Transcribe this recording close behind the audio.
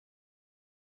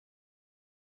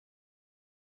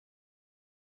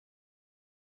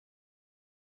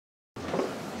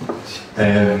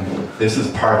This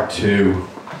is part 2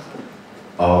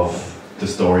 of the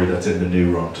story that's in the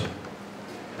new Runt.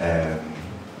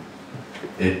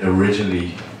 It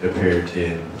originally appeared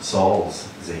in Saul's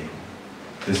zine.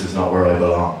 This is not where I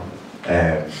belong.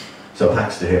 So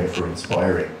thanks to him for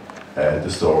inspiring the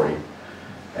story.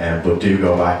 But do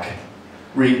go back,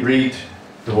 read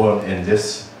the one in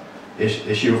this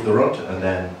issue of the Runt, and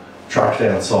then track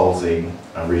down Saul's zine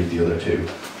and read the other 2.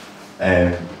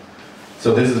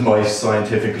 So this is my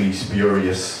scientifically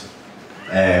spurious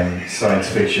science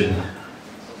fiction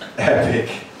epic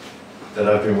that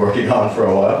I've been working on for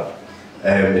a while.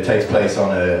 It takes place on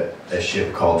a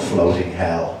ship called Floating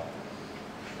Hell.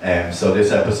 So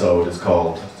this episode is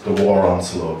called The War on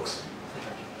Slugs.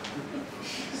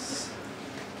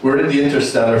 We're in the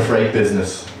interstellar freight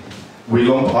business. We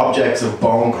lump objects of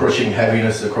bone-crushing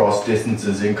heaviness across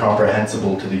distances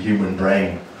incomprehensible to the human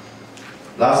brain.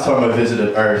 Last time I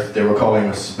visited Earth, they were calling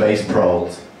us space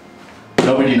proles.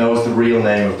 Nobody knows the real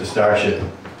name of the starship,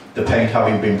 the paint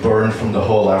having been burned from the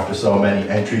hull after so many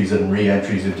entries and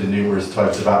re-entries into numerous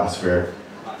types of atmosphere.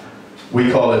 We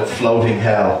call it Floating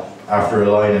Hell, after a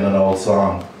line in an old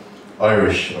song.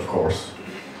 Irish, of course.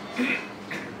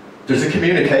 There's a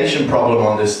communication problem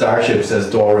on this starship,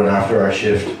 says Doran after our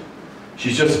shift.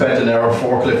 She's just spent an hour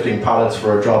forklifting pallets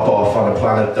for a drop-off on a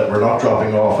planet that we're not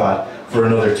dropping off at for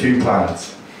another 2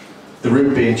 planets. The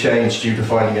route being changed due to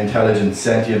finding intelligent,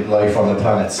 sentient life on the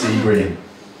planet Seagreen.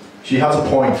 She has a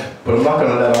point, but I'm not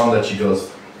going to let on that she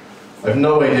does. I've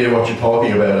no idea what you're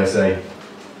talking about, I say.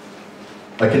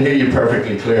 I can hear you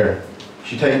perfectly clear.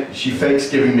 She fakes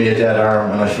giving me a dead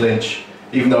arm and I flinch,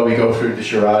 even though we go through the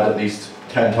charade at least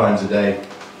 10 times a day.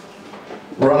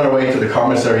 We're on our way to the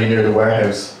commissary near the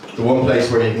warehouse, the one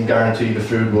place where you can guarantee the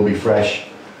food will be fresh.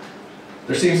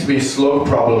 There seems to be a slug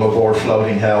problem aboard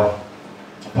Floating Hell,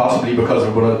 possibly because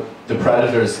of one of the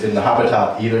predators in the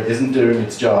habitat either isn't doing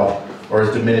its job or is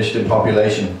diminished in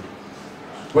population.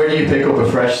 Where do you pick up a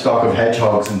fresh stock of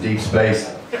hedgehogs in deep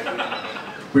space?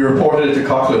 We reported it to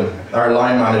Coughlin, our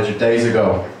line manager, days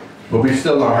ago, but we've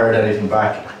still not heard anything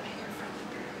back.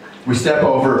 We step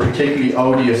over a particularly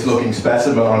odious looking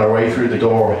specimen on our way through the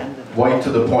door, white to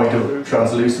the point of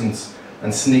translucence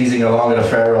and sneezing along at a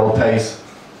fair old pace.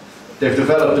 They've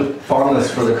developed a fondness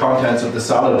for the contents of the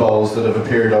salad bowls that have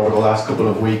appeared over the last couple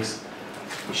of weeks.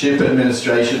 Ship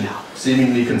administration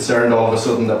seemingly concerned all of a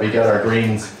sudden that we get our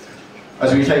greens.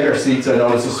 As we take our seats, I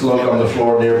notice a slug on the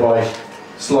floor nearby,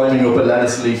 sliming up a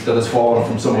lettuce leaf that has fallen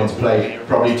from someone's plate,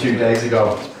 probably 2 days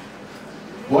ago.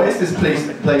 Why is this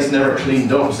place never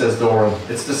cleaned up, says Doran.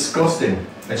 It's disgusting.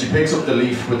 And she picks up the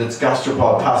leaf with its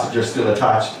gastropod passenger still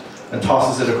attached and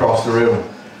tosses it across the room.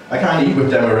 I can't eat with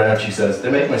them around, she says.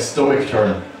 They make my stomach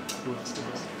turn.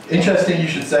 Interesting you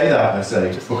should say that, I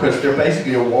say, because they're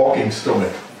basically a walking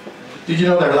stomach. Did you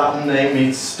know their Latin name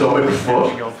means stomach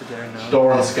foot?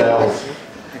 Doran scowls.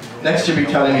 Next you'll be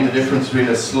telling me the difference between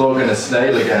a slug and a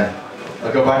snail again.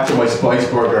 I'll go back to my spice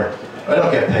burger. I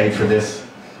don't get paid for this.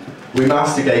 We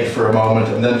masticate for a moment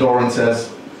and then Doran says,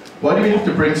 why do we have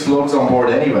to bring slugs on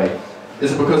board anyway?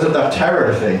 Is it because of that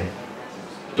terror thing?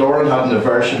 Doran had an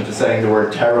aversion to saying the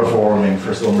word terraforming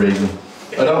for some reason.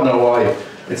 I don't know why.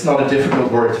 It's not a difficult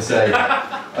word to say.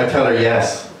 I tell her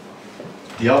yes.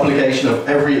 The obligation of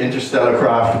every interstellar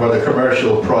craft, whether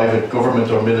commercial, private,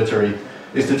 government or military,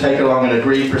 is to take along an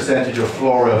agreed percentage of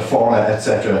flora, fauna,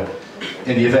 etc.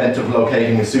 in the event of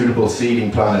locating a suitable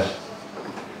seeding planet.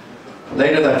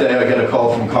 Later that day I get a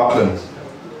call from Coughlin.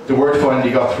 The word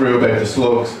finally got through about the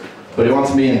slugs, but he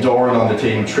wants me and Doran on the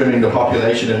team trimming the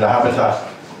population in the habitat.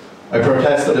 I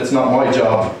protest that it's not my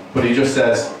job, but he just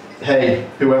says, hey,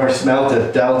 whoever smelt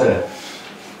it, dealt it.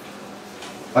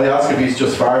 I ask if he's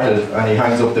just farted, and he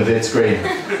hangs up the vid screen.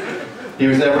 He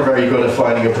was never very good at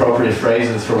finding appropriate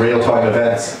phrases for real-time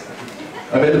events.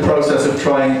 I'm in the process of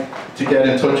trying to get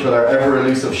in touch with our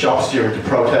ever-elusive shop steward to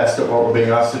protest at what we're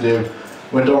being asked to do,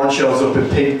 when Doran shows up in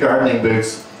pink gardening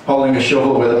boots, holding a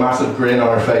shovel with a massive grin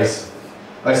on her face.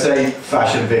 I say,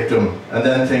 fashion victim, and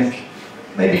then think,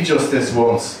 maybe just this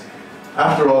once.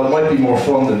 After all, it might be more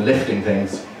fun than lifting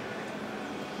things.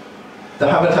 The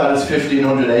habitat is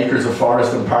 1,500 acres of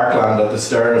forest and parkland at the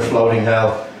stern of Floating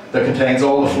Hell that contains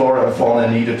all the flora and fauna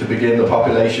needed to begin the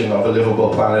population of a livable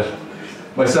planet.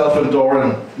 Myself and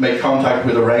Doran make contact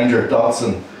with a ranger,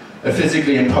 Dodson, a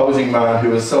physically imposing man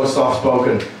who is so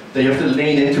soft-spoken that you have to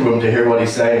lean into him to hear what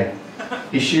he's saying.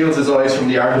 He shields his eyes from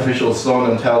the artificial sun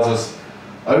and tells us,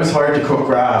 I was hired to cut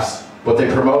grass, but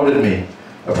they promoted me.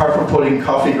 Apart from putting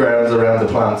coffee grounds around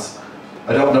the plants,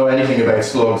 I don't know anything about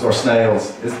slugs or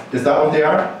snails. Is that what they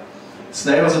are?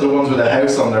 Snails are the ones with a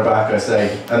house on their back, I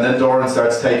say, and then Doran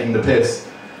starts taking the piss.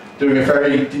 doing a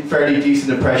fairly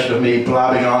decent impression of me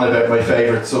blabbing on about my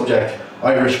favourite subject,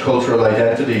 Irish cultural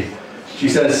identity. She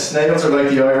says, snails are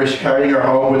like the Irish, carrying her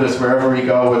home with us wherever we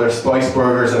go, with our spice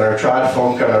burgers and our trad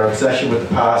funk and our obsession with the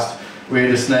past.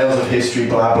 We're the snails of history,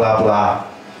 blah blah blah.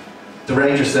 The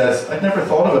ranger says, I'd never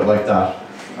thought of it like that.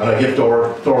 And I give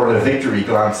Doran a victory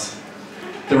glance.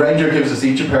 The ranger gives us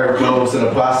each a pair of gloves and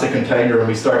a plastic container, and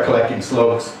we start collecting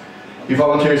slugs. He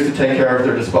volunteers to take care of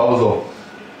their disposal.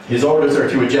 His orders are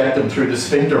to eject them through the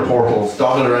sphincter portals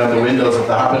dotted around the windows of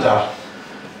the habitat.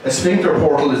 A sphincter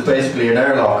portal is basically an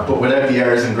airlock, but without the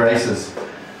airs and graces.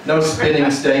 No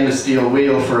spinning stainless steel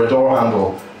wheel for a door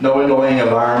handle, no annoying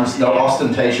alarms, no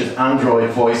ostentatious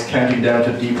android voice counting down to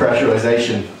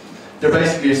depressurization. They're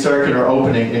basically a circular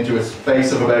opening into a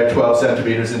space of about 12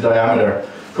 centimeters in diameter,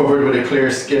 covered with a clear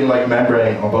skin-like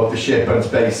membrane on both the ship and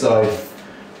space side.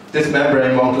 This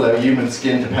membrane won't allow human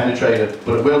skin to penetrate it,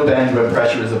 but it will bend when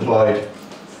pressure is applied.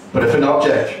 But if an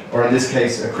object, or in this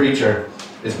case a creature,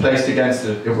 is placed against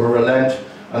it, it will relent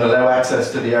and allow access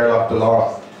to the airlock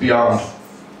beyond.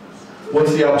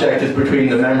 Once the object is between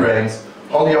the membranes,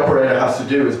 all the operator has to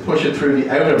do is push it through the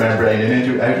outer membrane and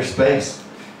into outer space.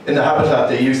 In the habitat,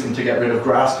 they use them to get rid of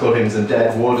grass cuttings and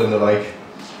dead wood and the like.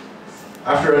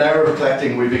 After an hour of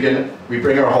collecting, we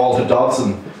bring our haul to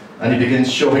Dodson, and he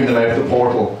begins shoving them out the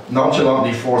portal,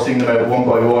 nonchalantly forcing them out one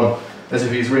by one, as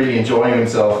if he's really enjoying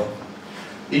himself.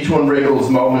 Each one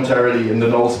wriggles momentarily in the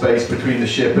null space between the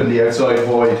ship and the outside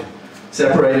void,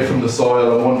 separated from the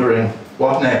soil and wondering,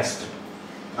 what next?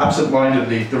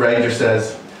 Absent-mindedly, the ranger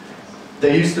says,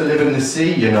 they used to live in the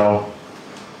sea, you know.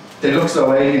 They look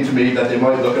so alien to me that they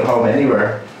might look at home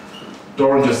anywhere.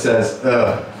 Doran just says,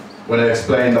 when I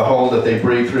explain the hole that they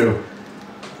breathe through.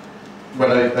 When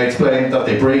I explain that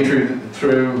they breathe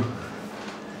through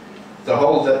the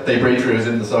hole that they breathe through is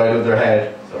in the side of their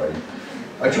head. Sorry.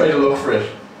 I try to look for it,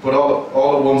 but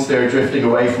all at once they're drifting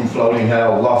away from floating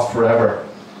hell, lost forever.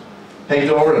 Hey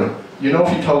Doran, you know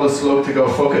if you told a slug to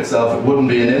go fuck itself, it wouldn't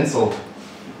be an insult.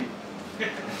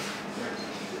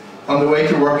 On the way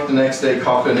to work the next day,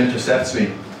 Coughlin intercepts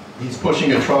me. He's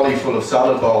pushing a trolley full of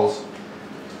salad bowls.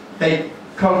 Hey,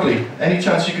 Coakley, any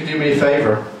chance you could do me a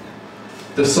favour?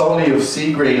 The Soli of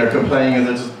Sea Green are complaining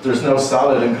that there's no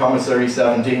salad in Commissary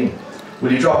 17.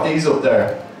 Will you drop these up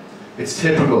there? It's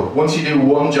typical. Once you do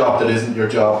one job that isn't your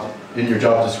job, in your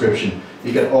job description,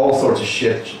 you get all sorts of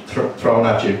shit thrown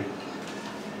at you.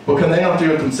 But can they not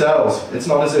do it themselves? It's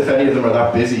not as if any of them are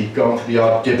that busy going to the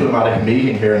odd diplomatic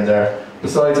meeting here and there.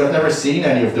 Besides, I've never seen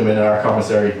any of them in our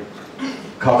commissary.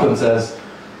 Coughlin says,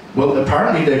 well,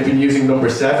 apparently they've been using number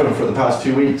 7 for the past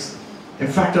 2 weeks. In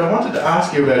fact, I wanted to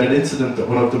ask you about an incident that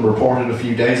one of them reported a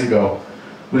few days ago.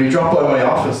 Will you drop by my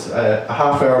office a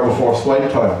half hour before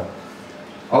swipe time?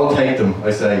 I'll take them,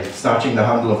 I say, snatching the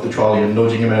handle of the trolley and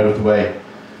nudging him out of the way.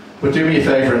 But do me a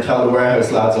favour and tell the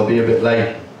warehouse lads I'll be a bit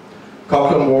late.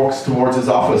 Coughlin walks towards his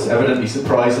office, evidently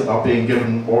surprised at not being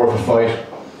given more of a fight.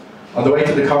 On the way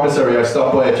to the commissary, I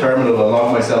stop by a terminal and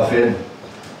log myself in.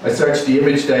 I search the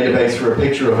image database for a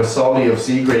picture of a Soli of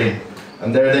Sea Green,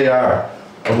 and there they are,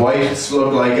 a white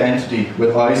slug-like entity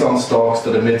with eyes on stalks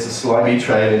that emits a slimy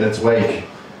trail in its wake.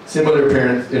 Similar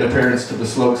in appearance to the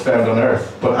slugs found on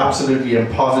Earth, but absolutely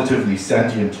and positively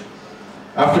sentient.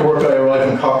 After work I arrive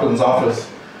in Coughlin's office,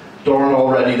 Doran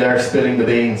already there spilling the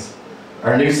beans.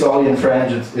 Our new Solian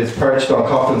friend is perched on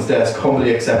Coughlin's desk,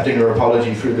 humbly accepting her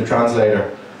apology through the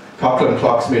translator. Coughlin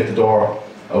clocks me at the door.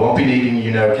 I won't be needing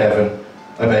you now, Kevin.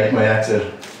 I make my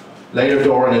exit. Later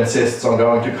Doran insists on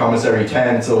going to Commissary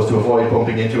 10 so as to avoid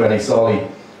bumping into any Soli.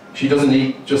 She doesn't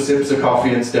eat, just sips a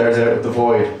coffee and stares out at the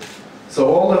void.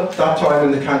 So all that time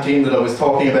in the canteen that I was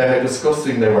talking about how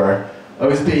disgusting they were, I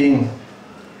was being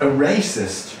a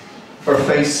racist. Her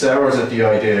face sours at the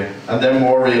idea, and then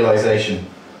more realisation.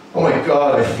 Oh my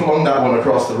God, I flung that one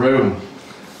across the room.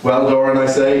 Well, Doran, I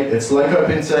say, it's like I've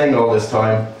been saying all this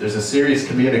time, there's a serious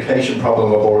communication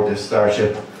problem aboard this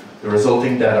starship. The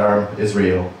resulting dead arm is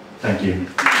real. Thank you.